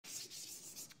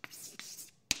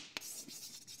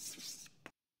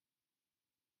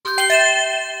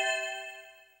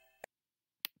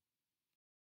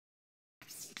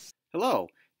Hello,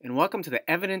 and welcome to the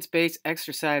Evidence-Based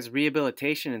Exercise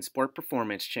Rehabilitation and Sport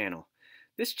Performance channel.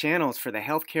 This channel is for the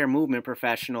healthcare movement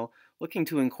professional looking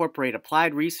to incorporate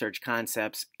applied research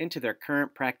concepts into their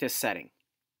current practice setting.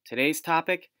 Today's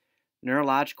topic,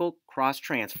 neurological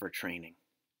cross-transfer training.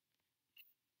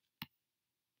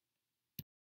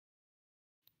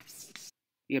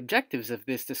 The objectives of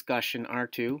this discussion are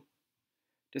to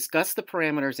discuss the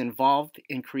parameters involved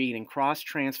in creating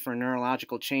cross-transfer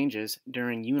neurological changes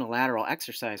during unilateral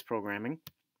exercise programming,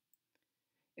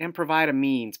 and provide a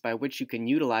means by which you can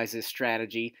utilize this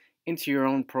strategy into your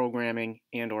own programming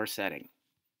and/or setting.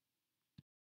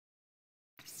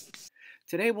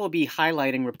 Today we'll be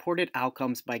highlighting reported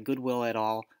outcomes by Goodwill et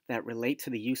al. That relate to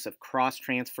the use of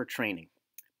cross-transfer training.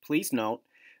 Please note,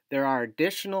 there are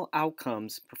additional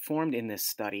outcomes performed in this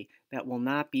study that we'll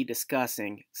not be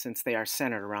discussing since they are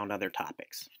centered around other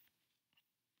topics.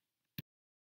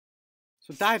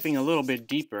 So diving a little bit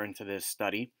deeper into this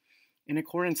study, in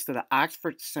accordance to the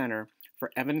Oxford Center for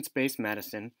Evidence-Based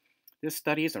Medicine, this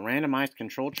study is a randomized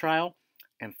controlled trial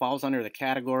and falls under the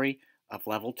category of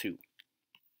Level 2.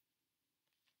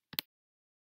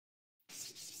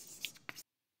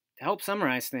 To help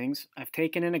summarize things, I've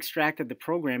taken and extracted the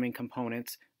programming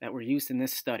components that were used in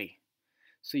this study.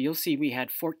 So you'll see we had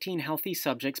 14 healthy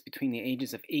subjects between the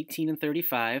ages of 18 and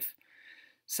 35,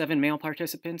 7 male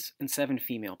participants, and 7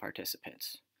 female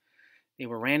participants. They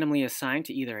were randomly assigned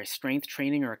to either a strength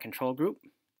training or a control group.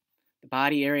 The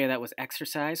body area that was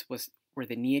exercised were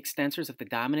the knee extensors of the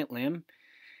dominant limb,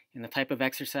 and the type of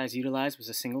exercise utilized was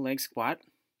a single leg squat.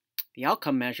 The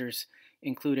outcome measures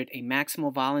included a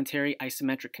maximal voluntary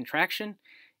isometric contraction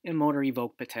and motor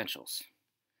evoked potentials.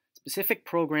 Specific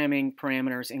programming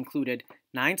parameters included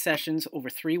 9 sessions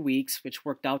over 3 weeks, which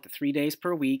worked out to 3 days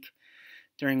per week.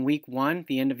 During week 1,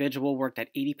 the individual worked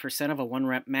at 80% of a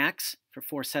 1-rep max for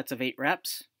 4 sets of 8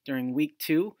 reps. During week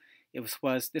 2,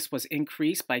 this was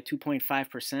increased by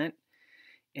 2.5%,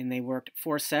 and they worked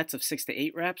 4 sets of 6 to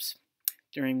 8 reps.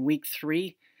 During week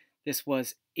 3, this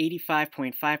was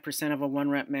 85.5% of a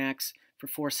 1-rep max for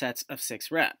 4 sets of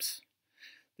 6 reps.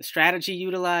 The strategy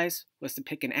utilized was to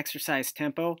pick an exercise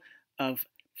tempo of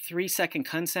 3-second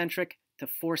concentric to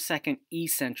 4-second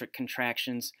eccentric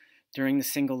contractions during the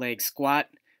single leg squat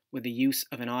with the use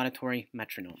of an auditory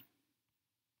metronome.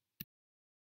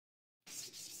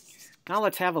 Now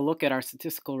let's have a look at our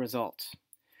statistical results.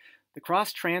 The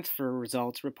cross-transfer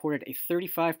results reported a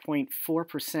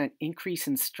 35.4% increase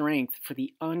in strength for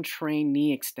the untrained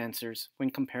knee extensors when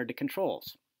compared to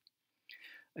controls.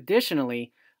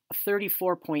 Additionally, a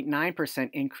 34.9%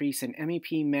 increase in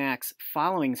MEP max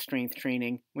following strength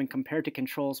training when compared to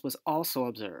controls was also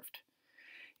observed.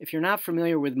 If you're not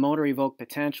familiar with motor evoked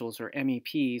potentials, or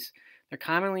MEPs, they're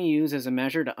commonly used as a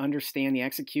measure to understand the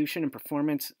execution and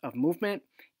performance of movement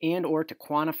and/or to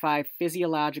quantify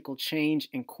physiological change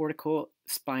in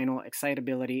corticospinal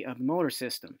excitability of the motor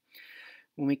system.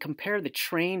 When we compare the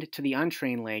trained to the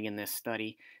untrained leg in this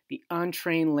study, the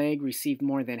untrained leg received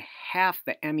more than half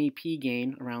the MEP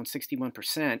gain, around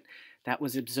 61%, that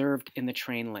was observed in the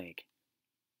trained leg.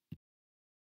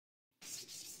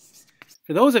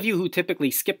 For those of you who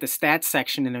typically skip the stats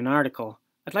section in an article,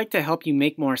 I'd like to help you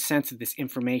make more sense of this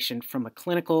information from a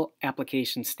clinical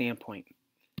application standpoint.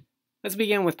 Let's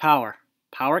begin with power.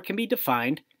 Power can be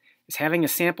defined as having a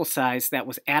sample size that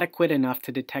was adequate enough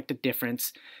to detect a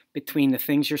difference between the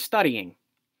things you're studying.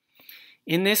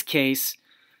 In this case,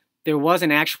 there was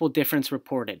an actual difference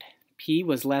reported. P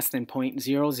was less than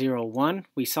 0.001.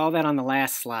 We saw that on the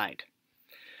last slide.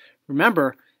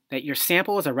 Remember that your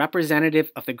sample is a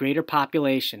representative of the greater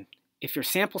population. If your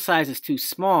sample size is too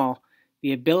small,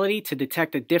 the ability to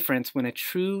detect a difference when a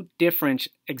true difference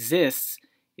exists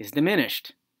is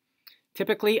diminished.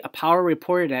 Typically, a power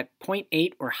reported at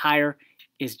 0.8 or higher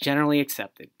is generally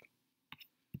accepted.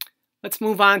 Let's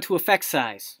move on to effect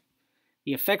size.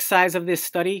 The effect size of this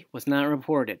study was not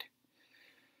reported.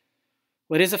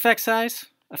 What is effect size?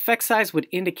 Effect size would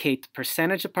indicate the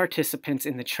percentage of participants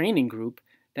in the training group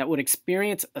that would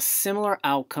experience a similar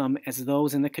outcome as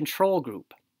those in the control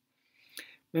group.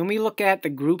 When we look at the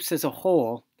groups as a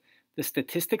whole, the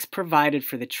statistics provided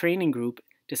for the training group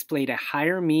displayed a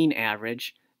higher mean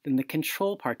average than the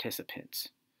control participants.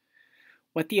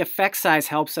 What the effect size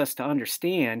helps us to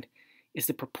understand is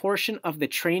the proportion of the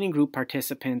training group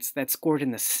participants that scored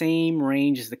in the same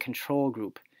range as the control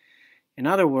group. In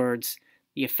other words,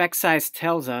 the effect size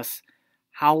tells us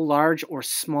how large or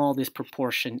small this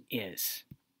proportion is.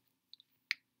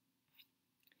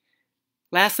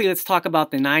 Lastly, let's talk about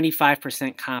the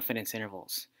 95% confidence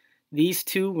intervals. These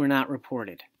two were not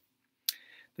reported.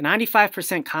 The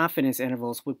 95% confidence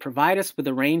intervals would provide us with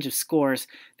a range of scores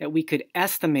that we could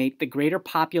estimate the greater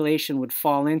population would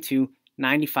fall into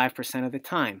 95% of the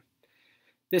time.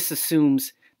 This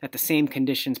assumes that the same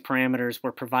conditions parameters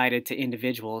were provided to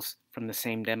individuals from the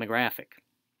same demographic.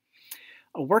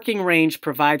 A working range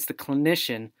provides the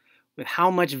clinician with how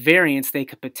much variance they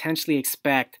could potentially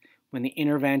expect when the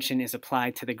intervention is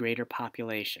applied to the greater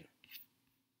population.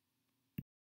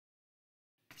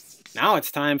 Now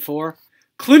it's time for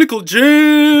Clinical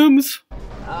Gems!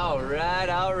 All right.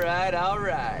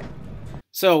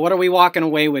 So what are we walking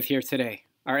away with here today?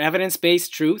 Our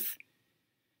evidence-based truth.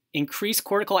 Increased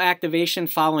cortical activation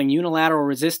following unilateral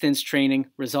resistance training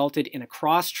resulted in a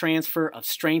cross-transfer of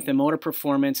strength and motor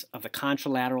performance of the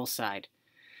contralateral side.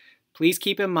 Please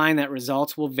keep in mind that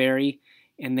results will vary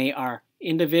and they are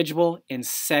individual and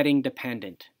setting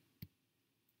dependent.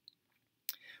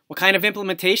 What kind of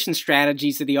implementation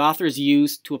strategies did the authors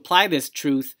use to apply this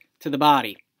truth to the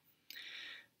body?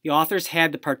 The authors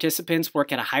had the participants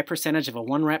work at a high percentage of a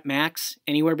 1 rep max,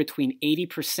 anywhere between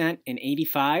 80% and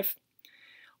 85%.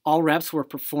 All reps were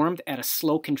performed at a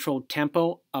slow controlled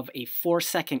tempo of a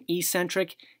 4-second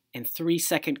eccentric and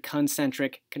 3-second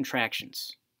concentric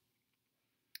contractions.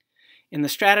 In the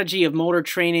strategy of motor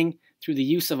training through the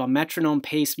use of a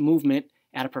metronome-paced movement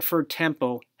at a preferred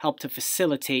tempo helped to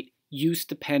facilitate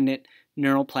use-dependent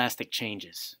neuroplastic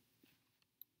changes.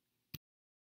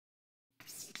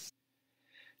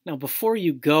 Now, before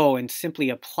you go and simply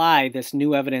apply this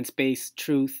new evidence-based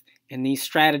truth and these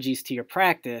strategies to your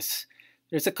practice,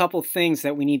 there's a couple things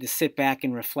that we need to sit back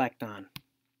and reflect on.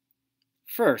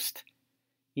 First,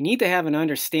 you need to have an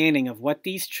understanding of what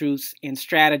these truths and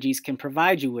strategies can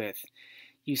provide you with.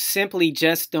 You simply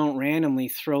just don't randomly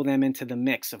throw them into the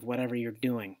mix of whatever you're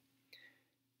doing.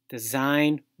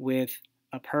 Design with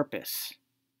a purpose.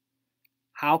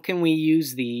 How can we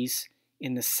use these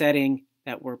in the setting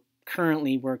that we're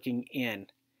currently working in?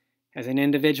 Has an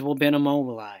individual been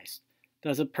immobilized?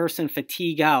 Does a person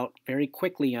fatigue out very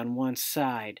quickly on one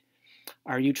side?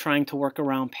 Are you trying to work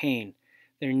around pain?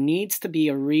 There needs to be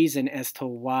a reason as to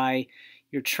why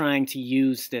you're trying to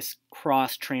use this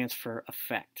cross-transfer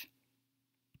effect.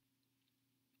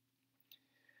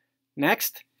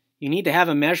 Next, you need to have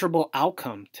a measurable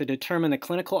outcome to determine the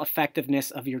clinical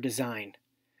effectiveness of your design.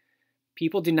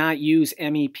 People do not use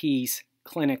MEPs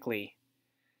clinically.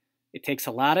 It takes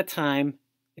a lot of time,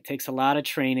 it takes a lot of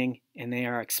training, and they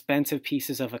are expensive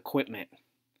pieces of equipment.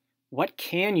 What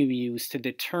can you use to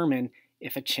determine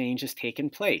if a change has taken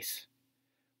place?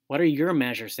 What are your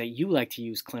measures that you like to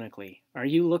use clinically? Are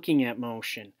you looking at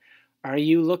motion? Are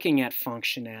you looking at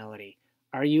functionality?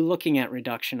 Are you looking at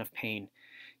reduction of pain?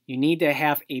 You need to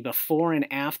have a before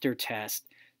and after test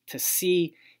to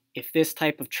see if this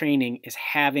type of training is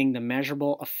having the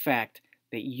measurable effect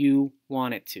that you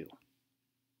want it to.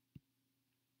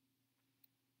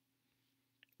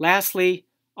 Lastly,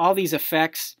 all these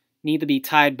effects need to be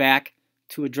tied back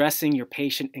to addressing your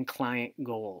patient and client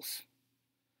goals.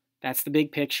 That's the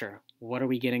big picture. What are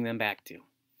we getting them back to?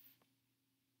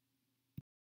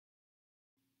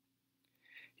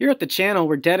 Here at the channel,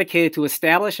 we're dedicated to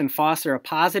establish and foster a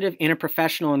positive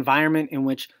interprofessional environment in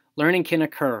which learning can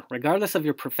occur, regardless of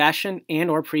your profession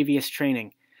and/or previous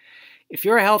training. If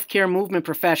you're a healthcare movement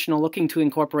professional looking to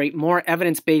incorporate more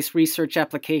evidence-based research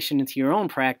application into your own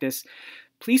practice,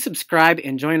 please subscribe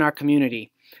and join our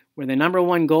community, where the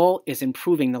 #1 goal is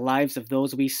improving the lives of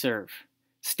those we serve.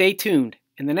 Stay tuned.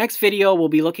 In the next video, we'll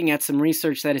be looking at some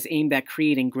research that is aimed at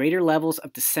creating greater levels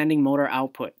of descending motor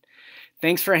output.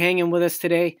 Thanks for hanging with us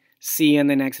today. See you in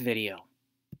the next video.